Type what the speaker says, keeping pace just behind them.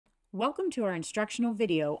Welcome to our instructional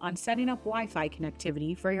video on setting up Wi-Fi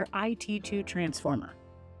connectivity for your IT2 transformer.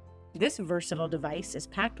 This versatile device is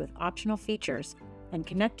packed with optional features, and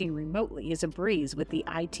connecting remotely is a breeze with the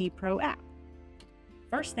IT Pro app.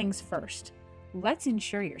 First things first, let's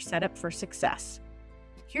ensure you're set up for success.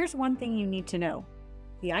 Here's one thing you need to know.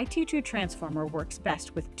 The IT2 transformer works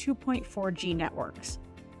best with 2.4G networks.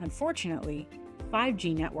 Unfortunately,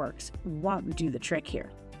 5G networks won't do the trick here.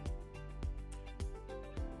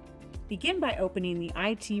 Begin by opening the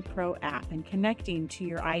IT Pro app and connecting to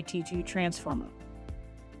your IT2 transformer.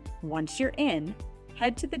 Once you're in,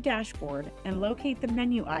 head to the dashboard and locate the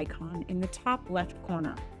menu icon in the top left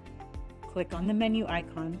corner. Click on the menu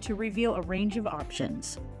icon to reveal a range of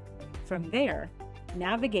options. From there,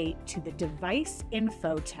 navigate to the Device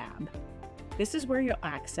Info tab. This is where you'll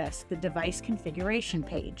access the device configuration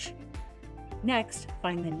page. Next,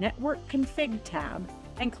 find the Network Config tab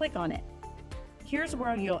and click on it. Here's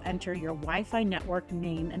where you'll enter your Wi-Fi network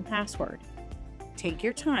name and password. Take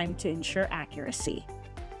your time to ensure accuracy.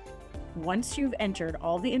 Once you've entered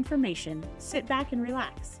all the information, sit back and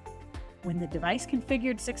relax. When the Device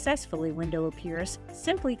Configured Successfully window appears,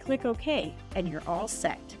 simply click OK and you're all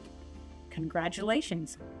set.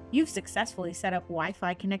 Congratulations! You've successfully set up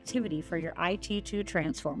Wi-Fi connectivity for your IT2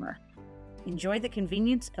 transformer. Enjoy the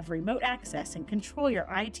convenience of remote access and control your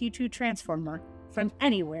IT2 transformer from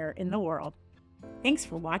anywhere in the world. Thanks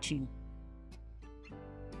for watching.